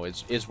 like,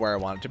 is where I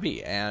want it to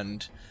be.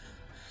 And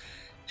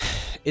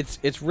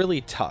it's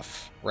really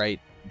tough,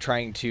 right?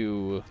 Trying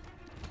to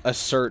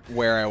assert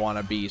where I want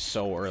to be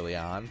so early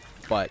on.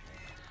 But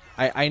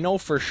I know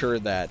for sure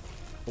that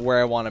where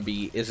I want to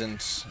be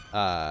isn't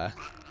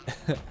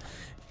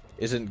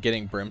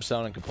getting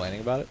brimstone and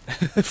complaining about it,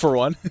 for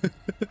one.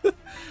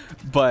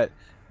 But,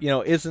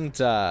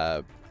 isn't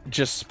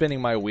just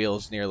spinning my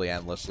wheels nearly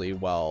endlessly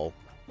while,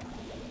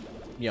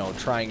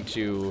 trying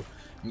to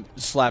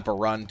slap a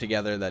run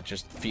together that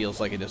just feels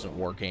like it isn't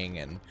working,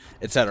 and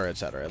etc.,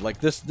 etc. Like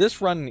this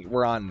run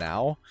we're on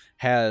now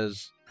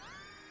has...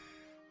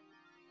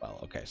 Well,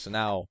 okay, so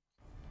now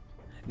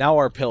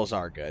our pills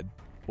are good,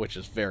 which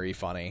is very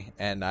funny,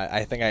 and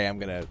I think I am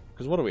gonna...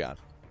 Because what are we on?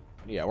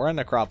 Yeah, we're on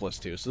Necropolis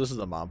 2, so this is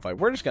the mom fight.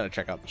 We're just gonna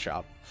check out the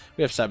shop.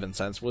 We have 7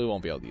 cents. We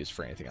won't be able to use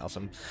for anything else.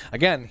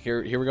 Again,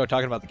 here we go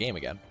talking about the game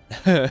again.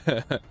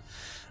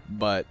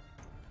 But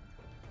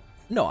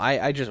no,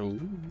 I just... I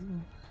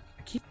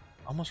keep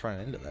almost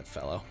running into that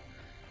fellow.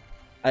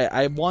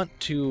 I want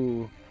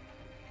to...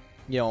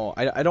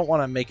 I don't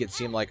want to make it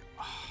seem like...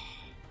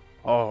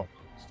 Oh,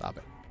 stop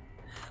it.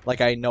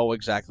 Like, I know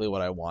exactly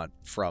what I want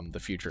from the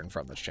future and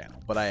from this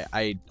channel. But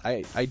I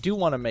do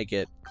want to make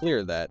it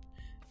clear that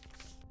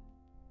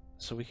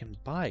So we can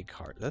buy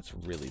cards. That's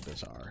really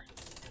bizarre.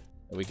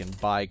 We can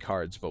buy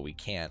cards, but we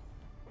can't.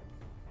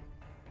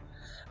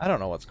 I don't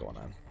know what's going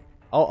on.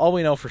 All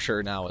we know for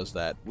sure now is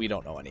that we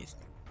don't know anything.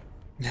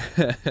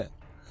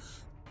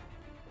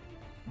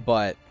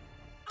 But,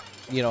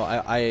 you know,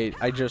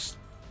 I just...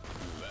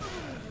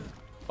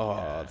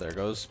 Oh, there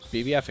goes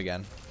BBF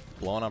again.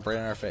 Blowing up right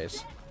in our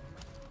face.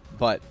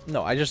 But,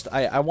 no,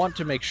 I want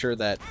to make sure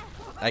that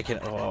I can...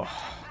 Oh,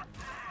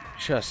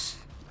 just...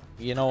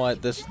 You know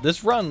what?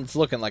 This run's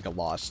looking like a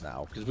loss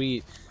now. Because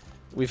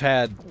we've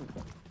had...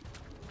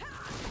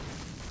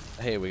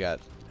 Hey, we got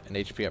an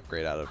HP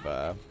upgrade out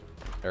of...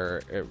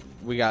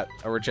 we got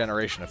a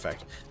regeneration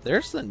effect.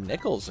 There's the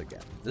nickels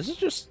again. This is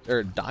just...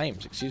 Or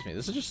dimes, excuse me.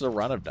 This is just a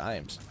run of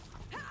dimes.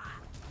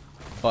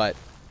 But,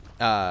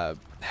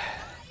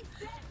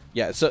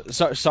 yeah, so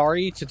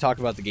sorry to talk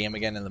about the game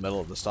again in the middle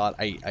of the slot.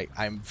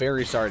 I'm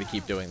very sorry to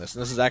keep doing this.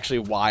 And this is actually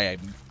why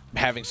I'm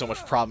having so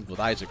much problems with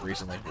Isaac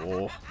recently.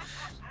 Whoa.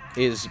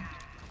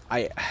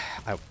 I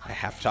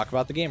have to talk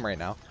about the game right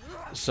now.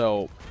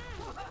 So...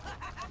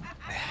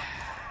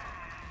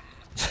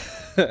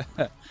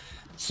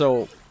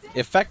 So,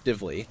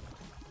 effectively,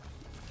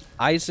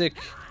 Isaac,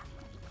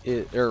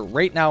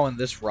 right now in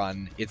this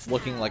run, it's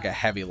looking like a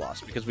heavy loss,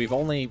 because we've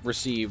only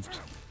received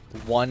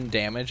 1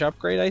 damage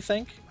upgrade, I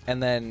think,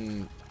 and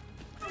then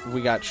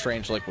we got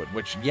Strange Liquid,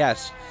 which,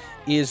 yes,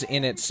 is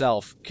in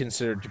itself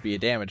considered to be a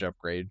damage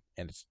upgrade,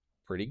 and it's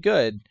pretty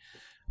good,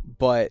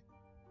 but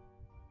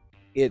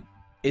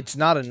it's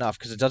not enough,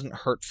 because it doesn't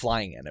hurt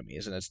flying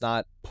enemies, and it's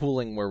not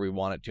pooling where we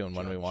want it to and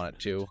when we want it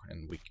to,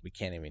 and we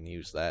can't even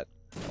use that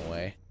in a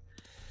way.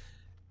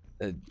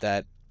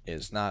 That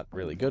is not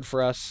really good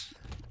for us.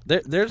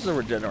 There's the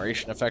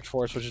regeneration effect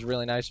for us, which is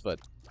really nice,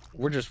 but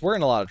we're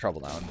in a lot of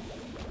trouble now.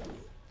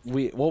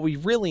 What we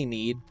really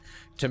need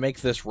to make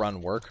this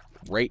run work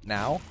right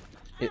now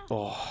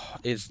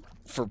is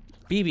for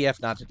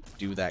BBF not to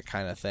do that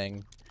kind of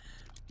thing,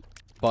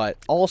 but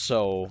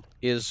also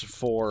is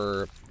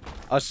for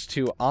us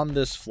to, on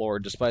this floor,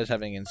 despite us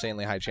having an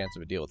insanely high chance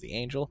of a deal with the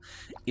Angel,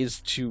 is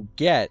to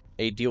get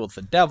a deal with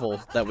the Devil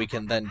that we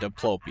can then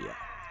Diplopia.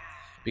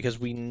 Because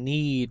we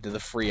need the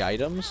free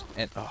items,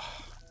 and...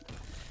 Oh.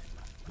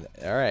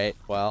 Alright,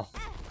 well...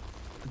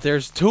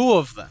 There's 2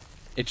 of them!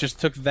 It just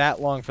took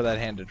that long for that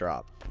hand to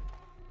drop.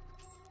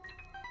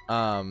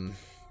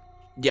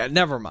 Yeah,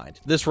 never mind.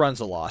 This run's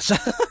a loss.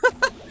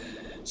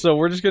 So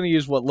we're just gonna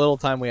use what little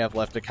time we have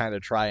left to kind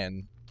of try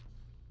and...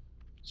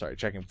 Sorry,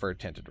 checking for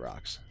tinted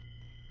rocks.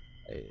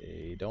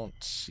 I don't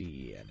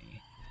see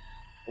any.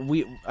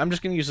 I'm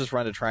just gonna use this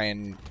run to try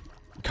and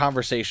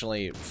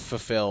conversationally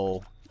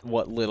fulfill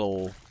what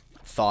little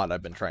thought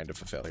I've been trying to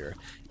fulfill here.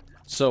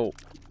 So,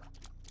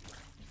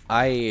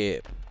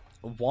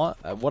 what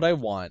I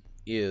want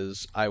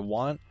is, I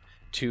want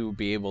to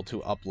be able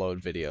to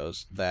upload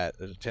videos that,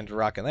 there's a tinted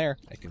rock in there,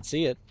 I can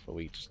see it, but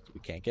we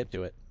can't get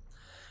to it.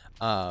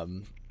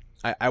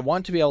 I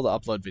want to be able to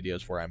upload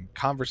videos where I'm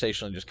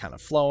conversationally just kind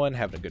of flowing,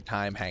 having a good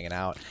time, hanging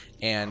out,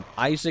 and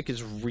Isaac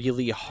is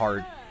really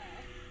hard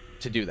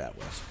to do that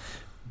with,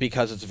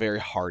 because it's a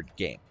very hard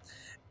game.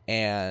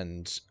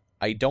 And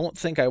I don't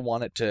think I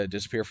want it to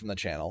disappear from the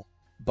channel,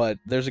 but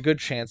there's a good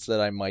chance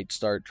that I might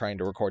start trying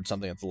to record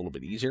something that's a little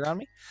bit easier on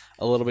me,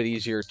 a little bit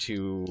easier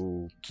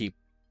to keep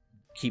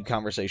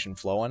conversation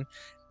flowing,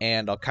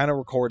 and I'll kind of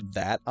record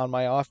that on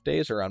my off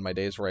days, or on my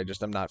days where I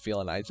just am not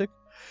feeling Isaac.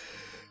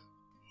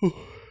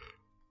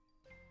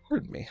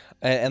 Pardon me.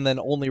 And then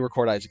only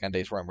record Isaac on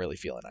days where I'm really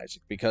feeling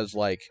Isaac, because,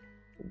 like,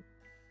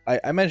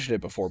 I mentioned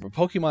it before, but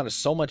Pokemon is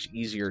so much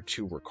easier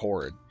to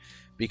record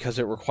because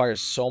it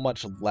requires so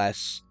much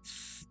less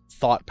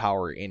thought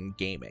power in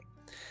gaming,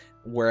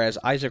 whereas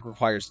Isaac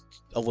requires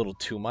a little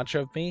too much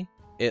of me,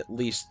 at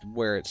least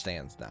where it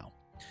stands now.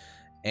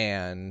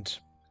 And,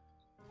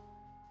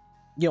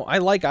 you know, I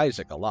like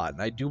Isaac a lot,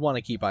 and I do want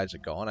to keep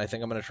Isaac going. I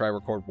think I'm going to try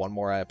record 1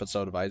 more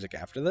episode of Isaac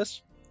after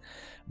this.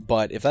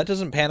 But if that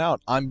doesn't pan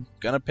out, I'm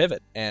going to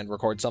pivot and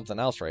record something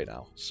else right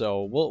now.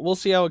 So we'll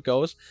see how it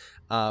goes.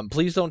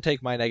 Please don't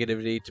take my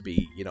negativity to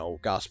be, you know,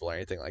 gospel or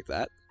anything like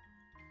that.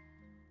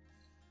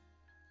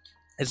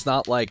 It's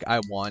not like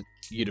I want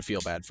you to feel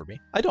bad for me.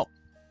 I don't.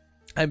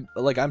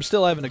 I'm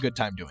still having a good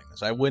time doing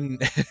this. I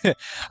wouldn't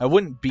I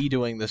wouldn't be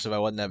doing this if I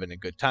wasn't having a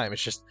good time.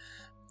 It's just,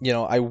 you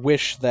know, I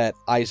wish that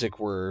Isaac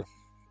were...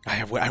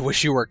 I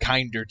wish you were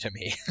kinder to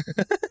me.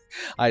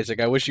 Isaac,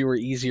 I wish you were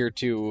easier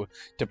to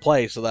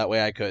play, so that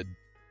way I could,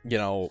 you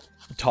know,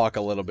 talk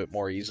a little bit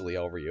more easily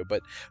over you.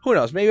 But who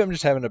knows? Maybe I'm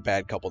just having a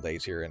bad couple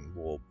days here, and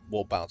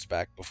we'll bounce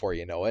back before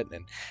you know it.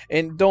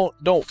 And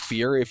don't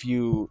fear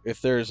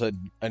if there's a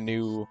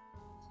new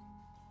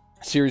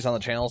series on the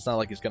channel. It's not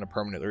like it's going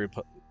to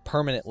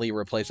permanently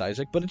replace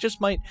Isaac, but it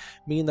just might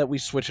mean that we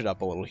switch it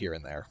up a little here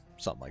and there,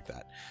 something like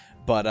that.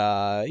 But,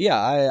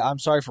 yeah, I'm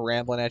sorry for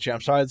rambling at you. I'm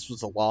sorry this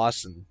was a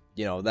loss, and,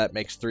 you know, that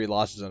makes 3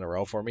 losses in a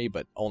row for me,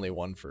 but only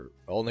one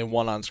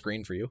on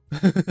screen for you.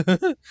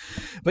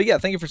 But, yeah,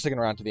 thank you for sticking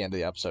around to the end of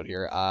the episode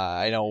here.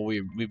 I know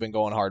we've been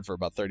going hard for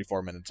about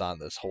 34 minutes on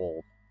this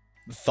whole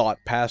thought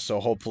pass, so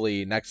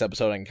hopefully next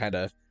episode I can kind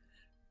of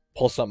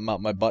pull something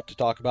out my butt to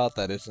talk about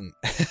that isn't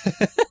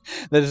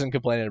that isn't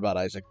complaining about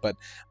Isaac. But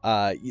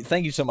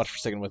thank you so much for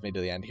sticking with me to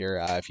the end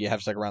here. If you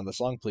have stuck around this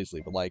long, please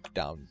leave a like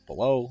down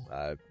below.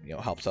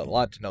 Helps out a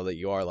lot to know that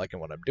you are liking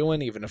what I'm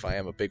doing, even if I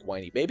am a big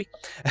whiny baby.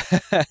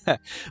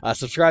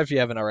 Subscribe if you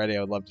haven't already.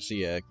 I would love to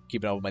see you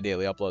keeping up with my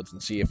daily uploads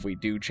and see if we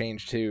do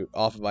change to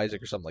off of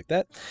Isaac or something like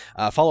that.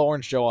 Follow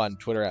Orange Joe on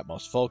Twitter at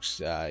most folks.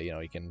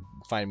 You can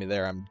find me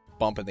there. I'm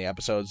bumping the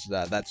episodes.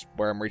 That's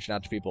where I'm reaching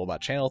out to people about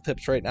channel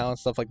tips right now and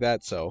stuff like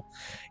that. So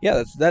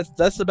yeah,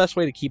 that's the best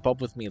way to keep up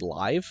with me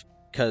live,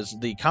 because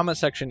the comment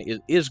section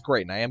is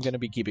great, and I am going to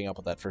be keeping up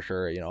with that for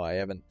sure. I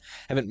haven't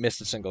missed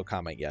a single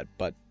comment yet,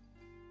 but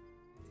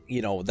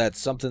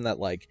that's something that,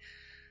 like,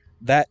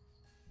 that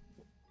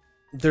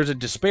there's a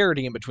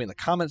disparity in between the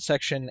comment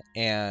section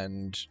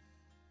and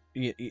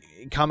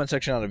comment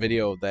section on a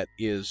video that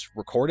is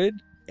recorded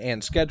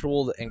and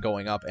scheduled and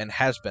going up and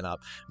has been up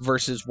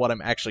versus what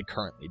I'm actually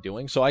currently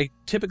doing. So I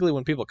typically,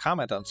 when people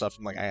comment on stuff,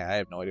 I'm like, I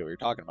have no idea what you're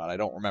talking about. I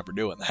don't remember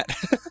doing that.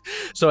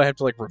 So I have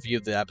to like review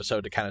the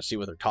episode to kind of see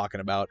what they're talking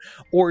about,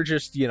 or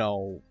just,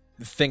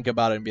 think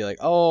about it and be like,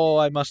 oh,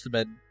 I must have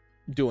been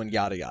doing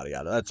yada, yada,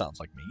 yada. That sounds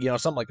like me,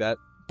 something like that.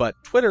 But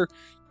Twitter,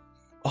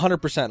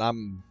 100%,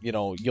 I'm,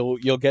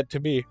 you'll get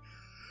to me.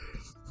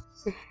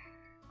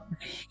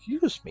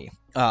 Excuse me.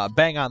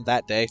 Bang on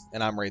that day,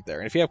 and I'm right there.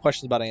 And if you have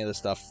questions about any of this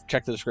stuff,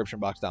 check the description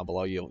box down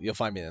below. You'll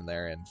find me in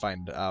there and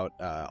find out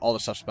all the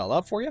stuff spelled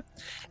out for you.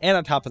 And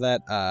on top of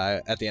that,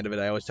 at the end of it,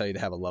 I always tell you to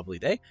have a lovely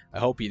day. I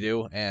hope you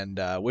do, and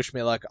wish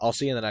me luck. I'll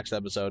see you in the next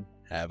episode.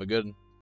 Have a good one.